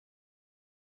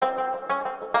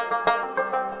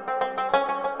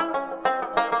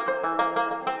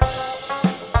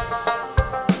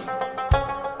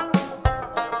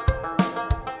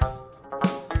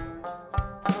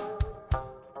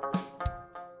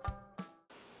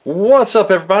What's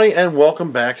up, everybody, and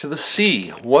welcome back to the C.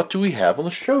 What do we have on the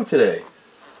show today?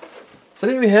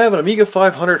 Today we have an Amiga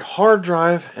 500 hard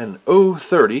drive and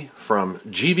 030 from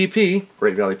GVP,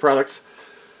 Great Valley Products.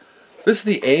 This is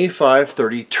the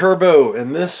A530 Turbo,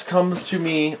 and this comes to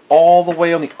me all the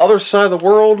way on the other side of the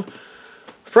world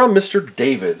from Mr.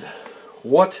 David.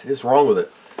 What is wrong with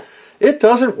it? It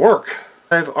doesn't work.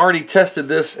 I've already tested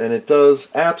this, and it does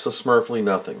abso-smurfly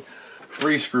nothing.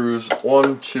 3 screws,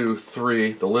 1, 2,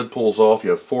 3. The lid pulls off. You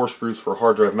have 4 screws for a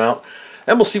hard drive mount,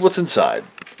 and we'll see what's inside.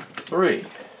 3.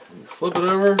 Flip it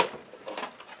over.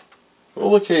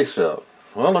 Pull the case out.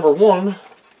 Well, number 1,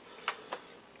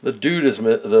 the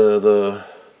the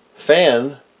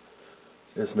fan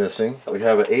is missing. We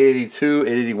have an 882,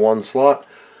 881 slot.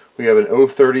 We have an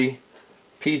 030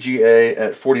 PGA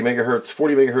at 40 megahertz,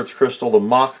 40 megahertz crystal. The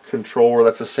Mach controller,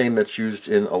 that's the same that's used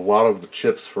in a lot of the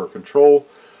chips for control.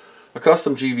 A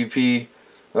custom GVP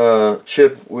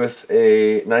chip with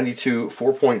a 92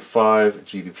 4.5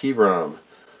 GVP ROM.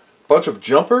 Bunch of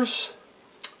jumpers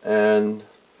and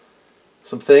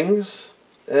some things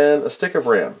and a stick of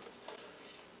RAM.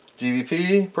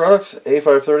 GVP products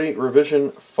A530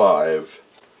 revision 5.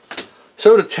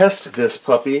 So to test this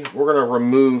puppy, we're going to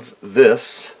remove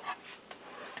this,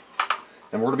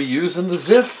 and we're going to be using the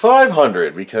ZIF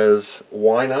 500 because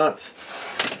why not?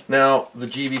 Now, the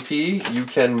GVP you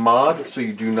can mod, so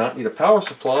you do not need a power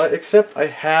supply, except I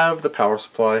have the power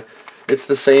supply. It's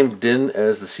the same DIN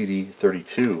as the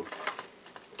CD32.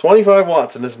 25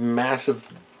 watts in this massive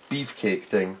beefcake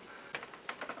thing.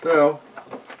 So,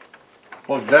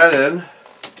 plug that in.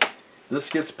 This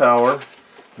gets power.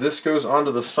 This goes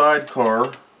onto the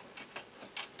sidecar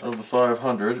of the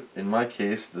 500, in my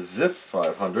case, the ZIF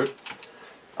 500.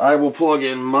 I will plug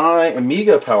in my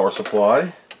Amiga power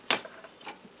supply.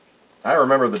 I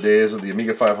remember the days of the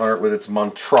Amiga 500 with its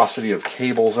monstrosity of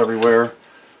cables everywhere.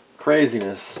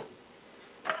 Craziness.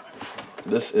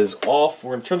 This is off.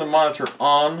 We're going to turn the monitor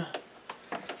on.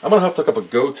 I'm going to have to look up a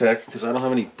GoTech because I don't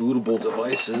have any bootable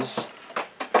devices.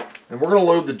 And we're going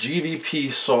to load the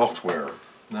GVP software.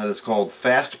 That is called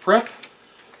Fast Prep.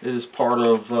 It is part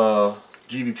of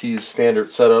GVP's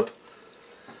standard setup.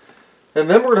 And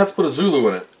then we're going to have to put a Zulu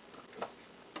in it.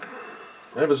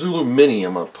 I have a Zulu Mini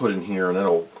I'm going to put in here, and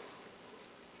that'll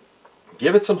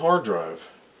give it some hard drive.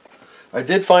 I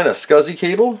did find a SCSI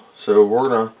cable,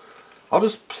 so I'll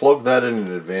just plug that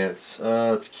in advance.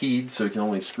 It's keyed, so you can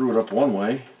only screw it up one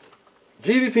way.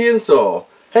 GVP install.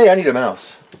 Hey, I need a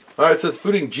mouse. Alright, so it's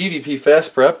booting GVP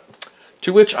Fast Prep,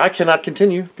 to which I cannot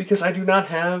continue because I do not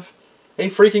have a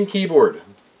freaking keyboard.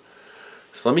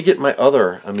 So let me get my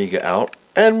other Amiga out,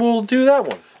 and we'll do that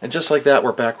one. And just like that,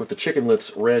 we're back with the Chicken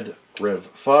Lips Red Rev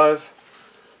 5.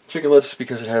 Chicken Lips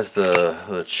because it has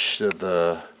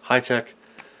the high-tech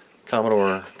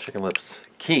Commodore Chicken Lips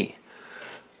key.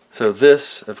 So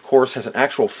this, of course, has an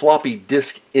actual floppy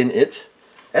disk in it,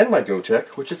 and my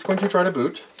GoTech, which it's going to try to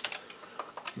boot.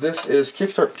 This is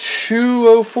Kickstart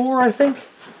 204, I think?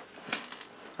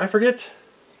 I forget.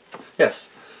 Yes.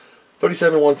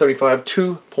 37175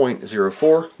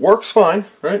 2.04. Works fine,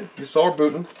 right? You saw her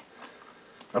booting.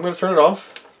 I'm going to turn it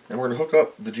off, and we're going to hook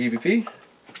up the GVP.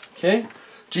 Okay.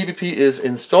 GVP is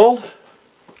installed.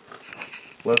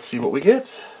 Let's see what we get.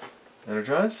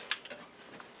 Energize.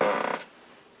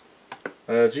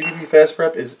 GVP Fast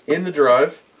Prep is in the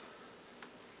drive,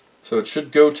 so it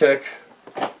should GoTech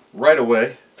right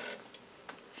away.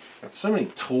 Got so many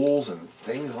tools and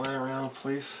things lying around the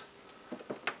place.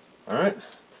 Alright.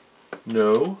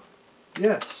 No.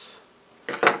 Yes.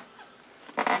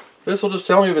 This will just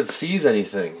tell me if it sees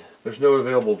anything. There's no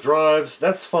available drives.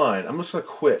 That's fine. I'm just going to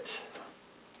quit.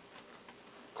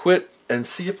 Quit and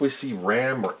see if we see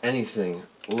RAM or anything.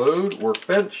 Load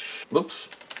workbench. Oops.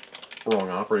 Wrong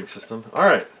operating system.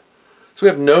 Alright. So we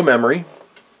have no memory.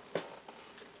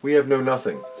 We have no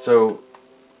nothing. So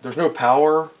there's no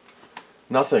power.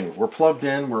 Nothing. We're plugged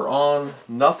in. We're on.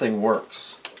 Nothing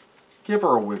works. Give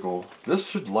her a wiggle. This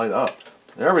should light up.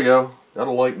 There we go.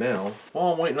 That'll light now.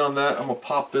 While I'm waiting on that, I'm going to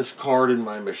pop this card in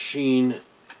my machine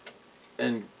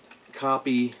and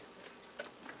copy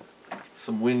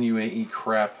some WinUAE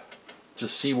crap.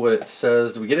 Just see what it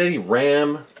says. Do we get any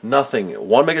RAM? Nothing.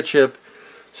 1 mega chip.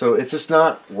 So it's just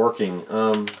not working.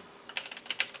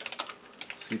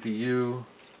 CPU,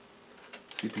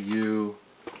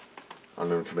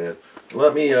 unknown command.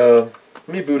 Let me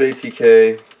boot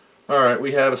ATK. Alright,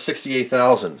 we have a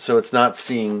 68,000. So it's not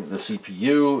seeing the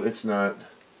CPU. It's not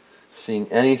seeing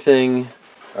anything.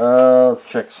 Let's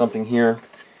check something here.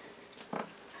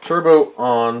 Turbo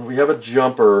on. We have a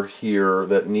jumper here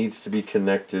that needs to be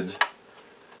connected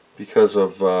because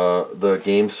of the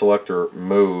game selector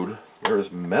mode.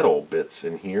 there's metal bits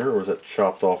in here, or is that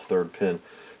chopped off third pin?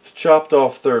 It's chopped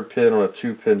off third pin on a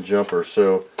 2-pin jumper.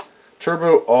 So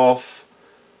turbo off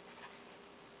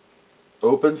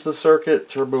opens the circuit,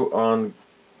 turbo on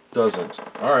doesn't.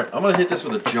 Alright, I'm going to hit this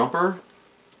with a jumper.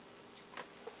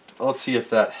 Let's see if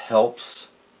that helps.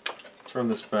 Turn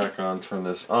this back on, turn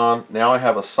this on. Now I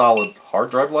have a solid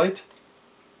hard drive light.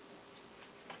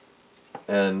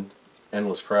 And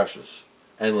endless crashes.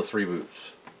 Endless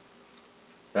reboots.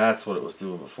 That's what it was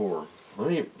doing before. Let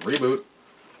me reboot.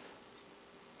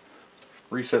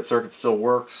 Reset circuit still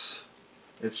works.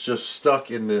 It's just stuck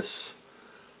in this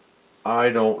I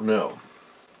don't know.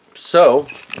 So,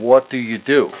 what do? You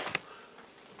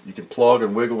can plug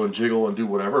and wiggle and jiggle and do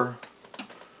whatever.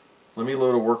 Let me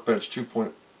load a Workbench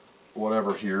 2.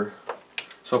 Whatever here.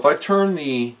 So if I turn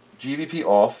the GVP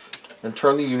off and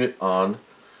turn the unit on,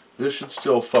 this should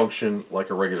still function like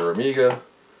a regular Amiga.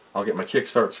 I'll get my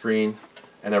kickstart screen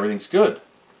and everything's good.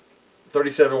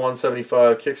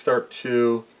 37175, kickstart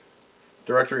 2,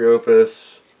 directory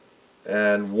opus,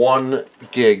 and 1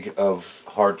 gig of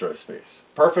hard drive space.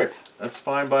 Perfect. That's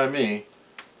fine by me.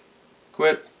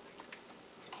 Quit.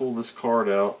 Pull this card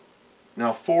out.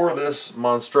 Now for this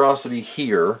monstrosity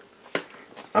here,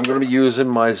 I'm going to be using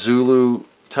my Zulu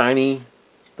Tiny,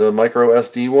 the micro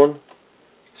SD one.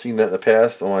 Seen that in the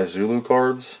past on my Zulu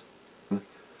cards. I'm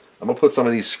going to put some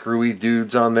of these screwy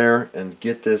dudes on there and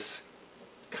get this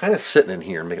kind of sitting in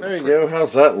here. There you go.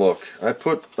 How's that look?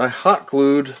 I hot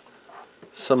glued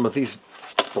some of these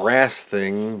brass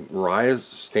rise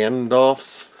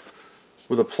standoffs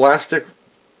with a plastic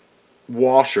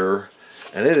washer,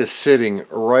 and it is sitting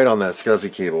right on that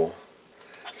SCSI cable.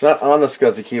 It's not on the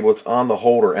SCSI cable, it's on the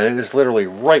holder, and it is literally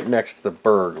right next to the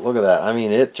Berg. Look at that. I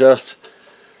mean, it just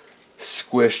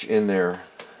squished in there.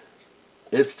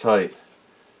 It's tight.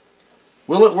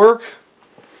 Will it work?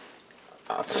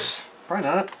 Probably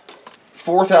not.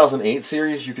 4008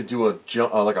 series, you could do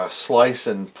like a slice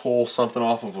and pull something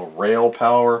off of a rail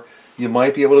power. You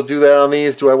might be able to do that on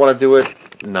these. Do I want to do it?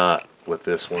 Not with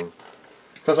this one.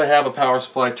 Because I have a power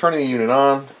supply, turning the unit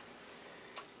on.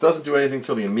 Doesn't do anything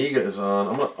till the Amiga is on.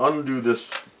 I'm going to undo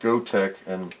this GoTech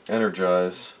and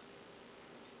energize.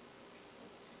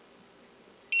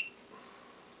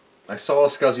 I saw a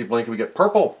SCSI blink and we get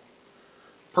purple.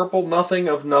 Purple, nothing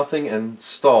of nothing, and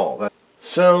stall.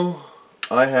 So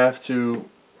I have to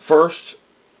first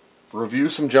review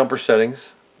some jumper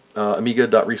settings.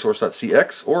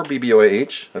 Amiga.resource.cx or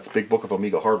BBOAH. That's Big Book of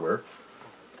Amiga Hardware.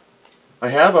 I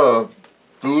have a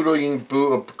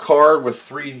card with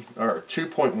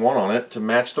 2.1 on it to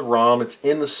match the ROM. It's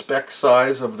in the spec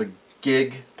size of the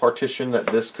gig partition that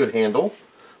this could handle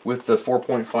with the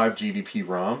 4.5 GVP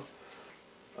ROM.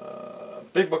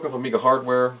 Big Book of Amiga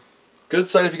Hardware. Good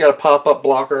site if you got a pop-up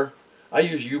blocker. I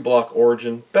use U-Block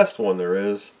Origin, best one there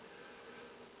is.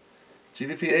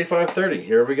 GVP A530,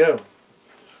 here we go.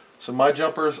 So my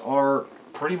jumpers are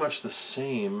pretty much the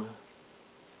same.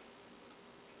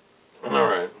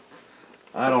 Alright.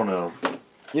 I don't know.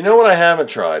 You know what I haven't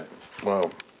tried?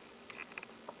 Well,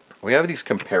 we have these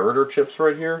comparator chips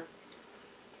right here.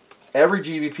 Every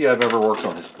GVP I've ever worked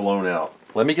on is blown out.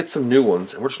 Let me get some new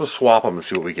ones, and we're just going to swap them and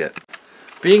see what we get.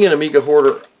 Being an Amiga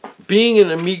hoarder, being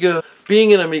an Amiga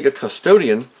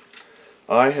custodian,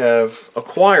 I have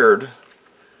acquired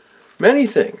many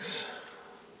things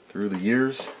through the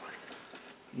years.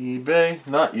 eBay,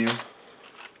 not you.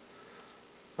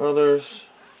 Others.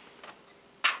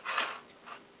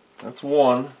 That's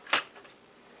one.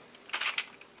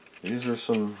 These are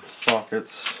some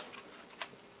sockets.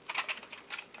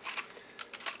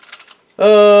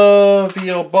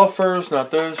 VL buffers,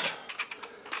 not those.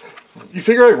 You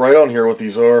figure I'd write on here what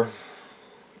these are.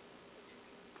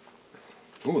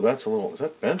 Ooh, that's a little, is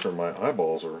that bent or my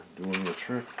eyeballs are doing the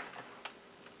trick?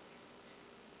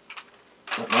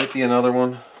 That might be another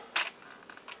one.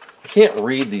 I can't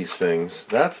read these things.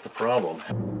 That's the problem.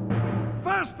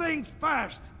 First things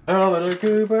first. Hello,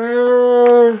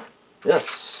 Goober.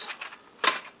 Yes.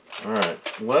 All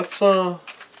right. Let's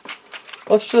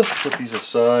just put these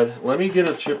aside. Let me get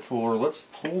a chip puller. Let's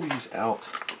pull these out.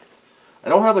 I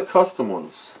don't have the custom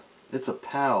ones. It's a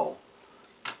PAL.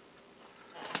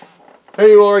 There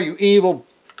you are, you evil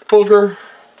booger.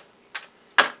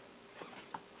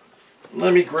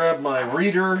 Let me grab my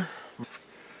reader.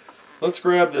 Let's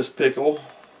grab this pickle.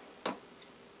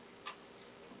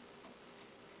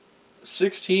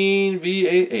 16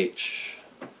 V8H.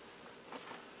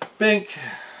 Bink.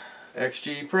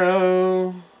 XG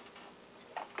Pro.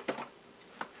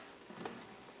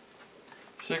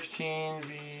 16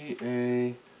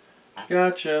 VA.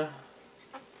 Gotcha.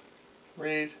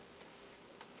 Read.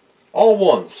 All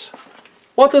ones.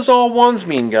 What does all ones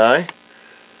mean, guy?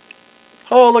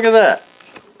 Oh, look at that.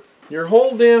 Your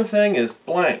whole damn thing is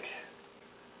blank.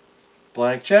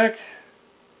 Blank check.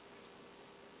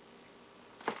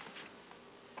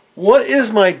 What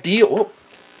is my deal?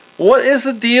 What is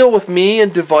the deal with me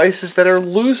and devices that are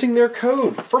losing their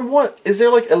code? From what? Is there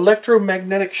like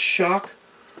electromagnetic shock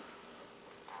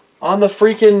on the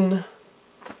freaking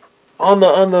in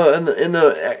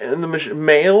the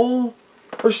mail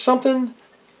or something?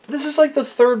 This is like the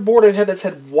third board I've had that's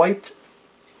had wiped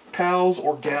pals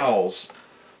or gals.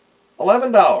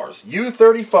 $11.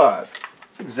 U35.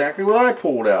 That's exactly what I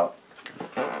pulled out.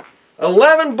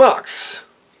 11 bucks.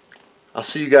 I'll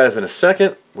see you guys in a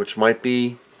second, which might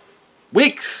be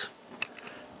weeks.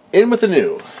 In with the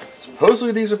new.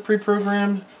 Supposedly these are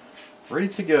pre-programmed, ready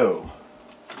to go.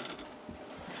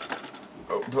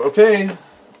 Okay,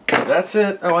 that's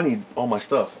it. Oh, I need all my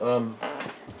stuff.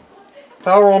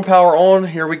 Power on,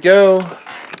 here we go.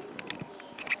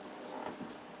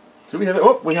 Do we have it?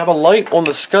 Oh, we have a light on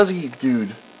the scuzzy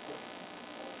dude.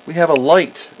 We have a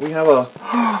light. We have a...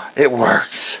 It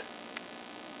works.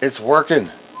 It's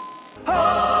working.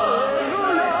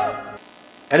 Hallelujah.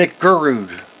 And it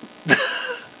gurued.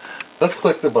 Let's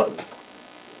click the button.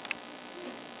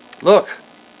 Look.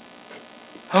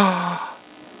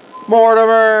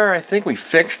 Mortimer! I think we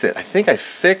fixed it. I think I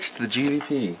fixed the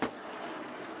GVP.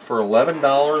 For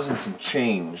 $11 and some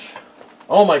change.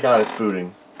 Oh my god, it's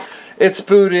booting. It's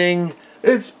booting.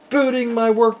 It's booting my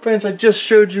workbench. I just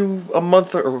showed you a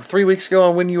month or 3 weeks ago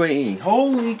on WinUAE.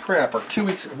 Holy crap, or 2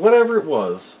 weeks, whatever it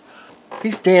was.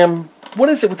 These damn, what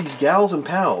is it with these gals and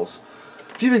pals?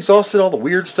 If you've exhausted all the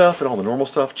weird stuff and all the normal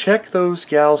stuff, check those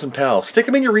gals and pals. Stick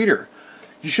them in your reader.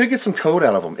 You should get some code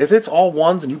out of them. If it's all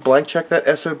ones and you blank check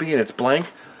that SOB and it's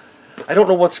blank, I don't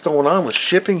know what's going on with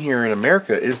shipping here in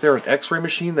America. Is there an x-ray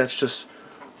machine that's just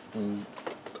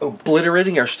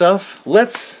obliterating our stuff?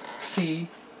 Let's see.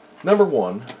 Number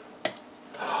one.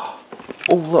 Oh,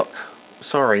 look.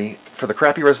 Sorry for the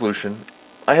crappy resolution.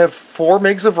 I have 4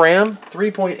 megs of RAM.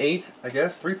 3.8, I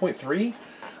guess. 3.3?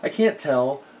 I can't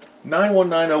tell.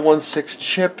 919016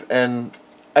 chip, and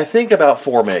I think about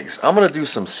 4 megs. I'm going to do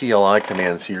some CLI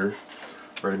commands here.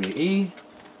 Ready me E.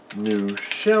 New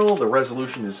shell. The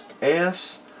resolution is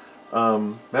ass.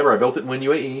 Remember, I built it in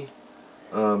WinUAE.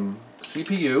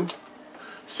 CPU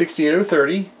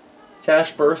 68030.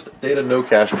 Cache burst. Data no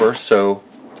cache burst. So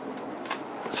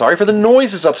sorry for the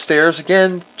noises upstairs.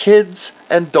 Again, kids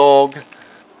and dog.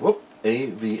 Whoop.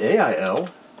 AVAIL.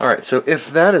 All right. So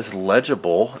if that is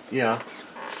legible, yeah.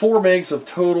 4 megs of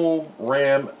total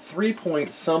RAM. 3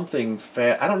 point something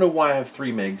fast. I don't know why I have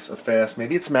 3 megs of fast.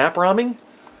 Maybe it's map romming.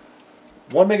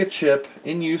 1 mega chip,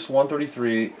 in use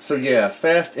 133. So yeah,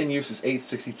 fast in use is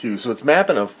 862. So it's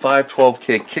mapping a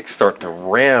 512K kickstart to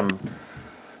RAM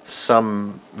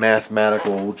some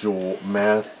magical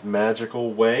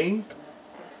way.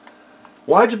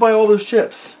 Why'd you buy all those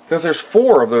chips? Because there's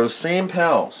 4 of those same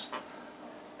pals.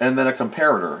 And then a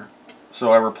comparator.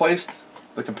 So I replaced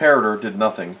the comparator, did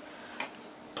nothing.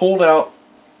 Pulled out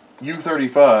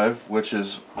U35, which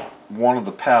is one of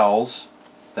the pals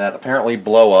that apparently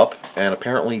blow up, and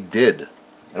apparently did.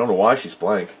 I don't know why she's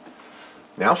blank.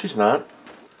 Now she's not.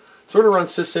 So we're going to run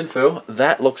sysinfo.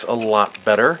 That looks a lot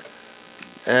better.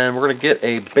 And we're going to get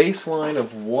a baseline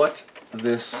of what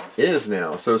this is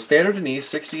now. So standard Denise,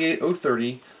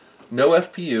 68030, no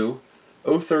FPU,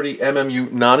 030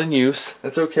 MMU not in use.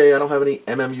 That's okay, I don't have any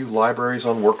MMU libraries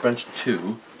on Workbench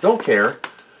 2. Don't care.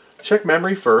 Check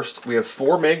memory first. We have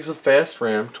 4 megs of fast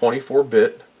RAM,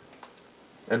 24-bit.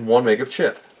 And 1 meg of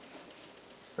chip.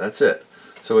 That's it.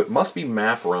 So it must be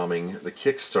map romming the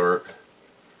kickstart.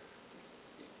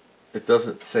 It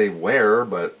doesn't say where,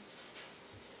 but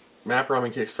map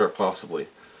romming kickstart possibly.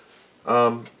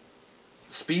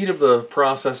 Speed of the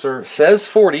processor says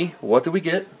 40. What do we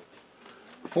get?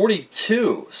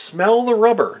 42. Smell the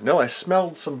rubber. No, I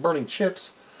smelled some burning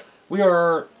chips. We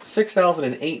are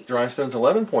 6008 dry stones,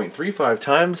 11.35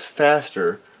 times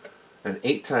faster. And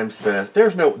 8 times fast.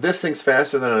 There's no, this thing's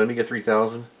faster than an Amiga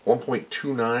 3000.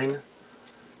 1.29.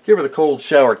 Give her the cold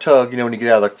shower tug. You know when you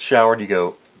get out of the shower and you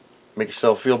go, make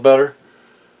yourself feel better.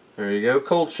 There you go.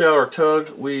 Cold shower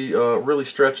tug. We really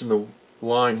stretching the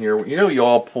line here. You know you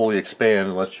all pull the expand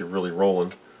unless you're really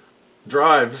rolling.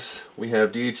 Drives. We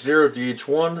have DH0,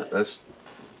 DH1. That's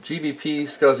GVP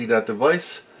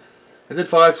SCSI.device. I did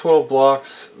 512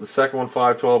 blocks. The second one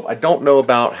 512. I don't know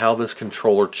about how this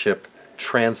controller chip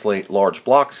translate large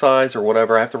block size or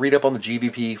whatever. I have to read up on the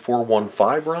GVP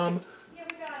 415 ROM. Yeah,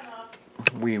 we got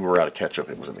enough. We were out of ketchup.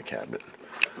 It was in the cabinet.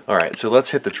 Alright, so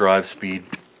let's hit the drive speed.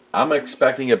 I'm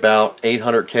expecting about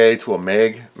 800K to a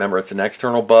meg. Remember, it's an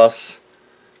external bus.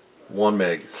 1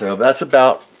 meg. So that's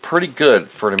about pretty good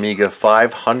for an Amiga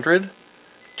 500.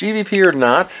 GVP or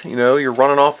not, you know, you're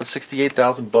running off the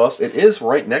 68,000 bus. It is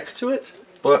right next to it,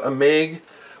 but a meg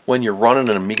when you're running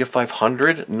an Amiga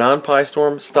 500 non-Pi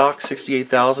Storm stock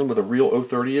 68,000 with a real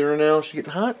 030 in her now, is she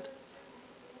getting hot?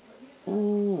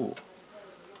 Ooh,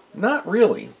 not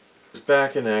really. It's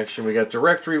back in action. We got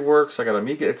Directory Works, I got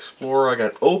Amiga Explorer, I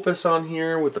got Opus on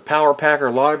here with the Power Packer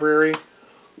library.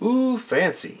 Ooh,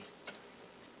 fancy.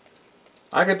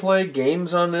 I could play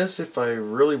games on this if I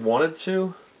really wanted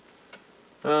to.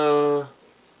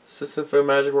 System Info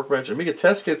Magic Workbench. Amiga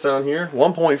Test Kit's on here.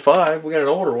 1.5. We got an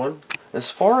older one. As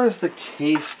far as the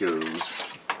case goes,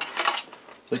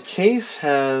 the case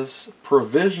has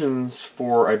provisions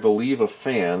for, I believe, a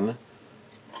fan.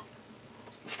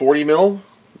 40 mil.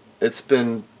 It's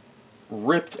been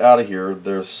ripped out of here.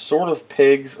 There's sort of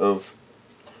pegs of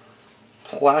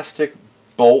plastic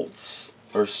bolts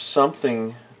or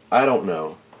something. I don't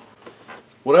know.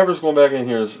 Whatever's going back in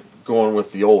here is going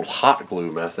with the old hot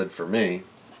glue method for me.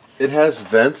 It has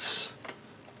vents,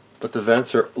 but the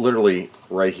vents are literally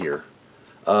right here.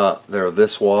 They're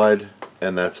this wide,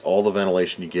 and that's all the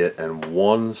ventilation you get, and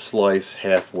one slice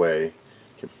halfway.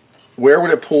 Where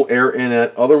would it pull air in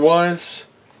at otherwise?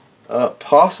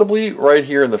 Possibly right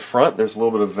here in the front. There's a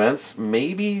little bit of vents.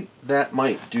 Maybe that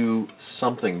might do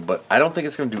something, but I don't think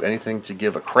it's going to do anything to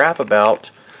give a crap about,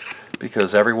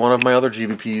 because every one of my other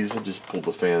GVPs have just pulled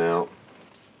the fan out.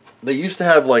 They used to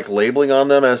have like labeling on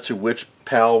them as to which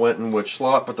PAL went in which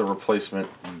slot, but the replacement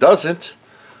doesn't.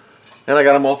 And I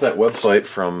got them off that website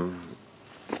from,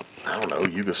 I don't know,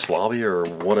 Yugoslavia or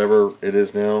whatever it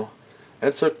is now. And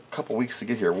it took a couple weeks to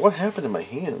get here. What happened to my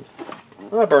hand?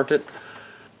 Oh, I burnt it.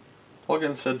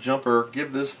 Plugin said jumper,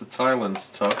 give this the Thailand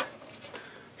tuck.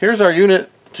 Here's our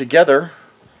unit together.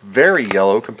 Very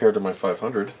yellow compared to my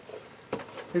 500.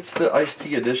 It's the Iced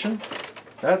Tea edition.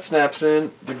 That snaps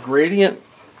in. The gradient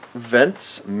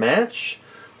vents match.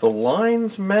 The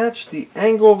lines match. The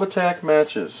angle of attack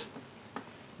matches.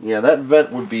 Yeah, that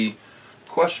vent would be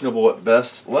questionable at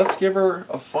best. Let's give her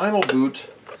a final boot.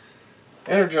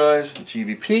 Energize the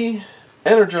GVP.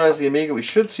 Energize the Amiga. We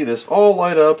should see this all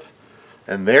light up.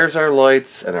 And there's our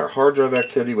lights and our hard drive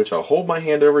activity, which I'll hold my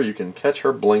hand over. You can catch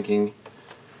her blinking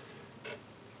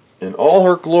in all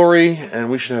her glory.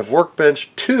 And we should have Workbench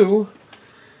 2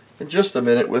 in just a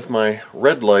minute with my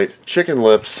red light Chicken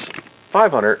Lips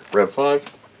 500 Rev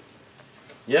 5.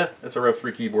 Yeah, it's a Rev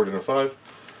 3 keyboard and a 5.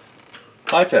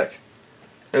 High tech.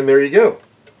 And there you go.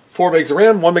 4 megs of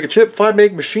RAM, 1 meg of chip, 5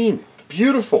 meg machine.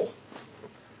 Beautiful.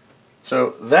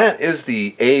 So that is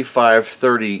the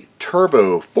A530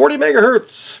 Turbo 40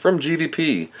 megahertz from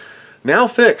GVP. Now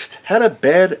fixed. Had a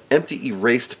bad empty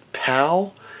erased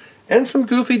PAL and some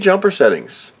goofy jumper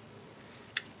settings.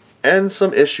 And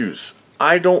some issues.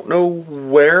 I don't know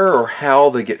where or how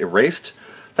they get erased.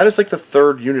 That is like the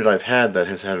third unit I've had that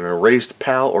has had an erased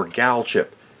PAL or GAL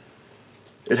chip.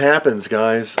 It happens,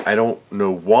 guys. I don't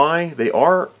know why. They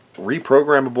are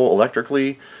reprogrammable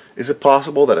electrically. Is it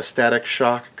possible that a static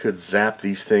shock could zap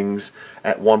these things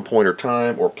at one point or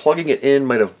time, or plugging it in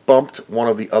might have bumped one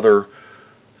of the other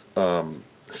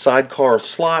sidecar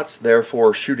slots,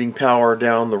 therefore shooting power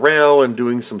down the rail and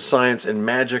doing some science and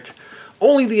magic?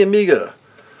 Only the Amiga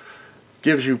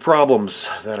gives you problems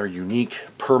that are unique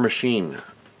per machine.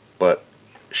 But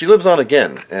she lives on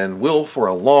again, and will for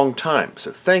a long time.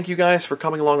 So thank you guys for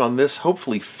coming along on this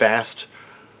hopefully fast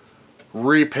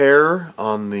repair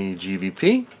on the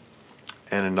GVP.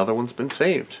 And another one's been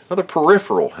saved. Another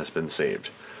peripheral has been saved.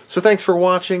 So thanks for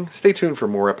watching. Stay tuned for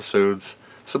more episodes.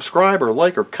 Subscribe or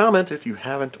like or comment if you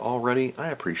haven't already. I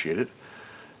appreciate it.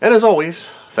 And as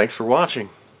always, thanks for watching.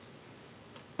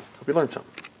 Hope you learned something.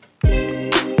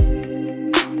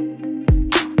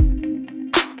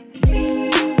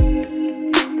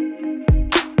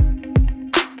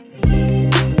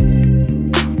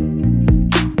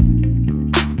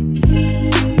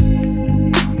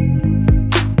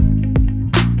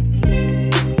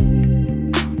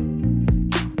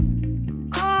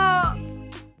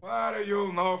 What do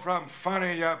you know from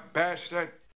funny, you bastard?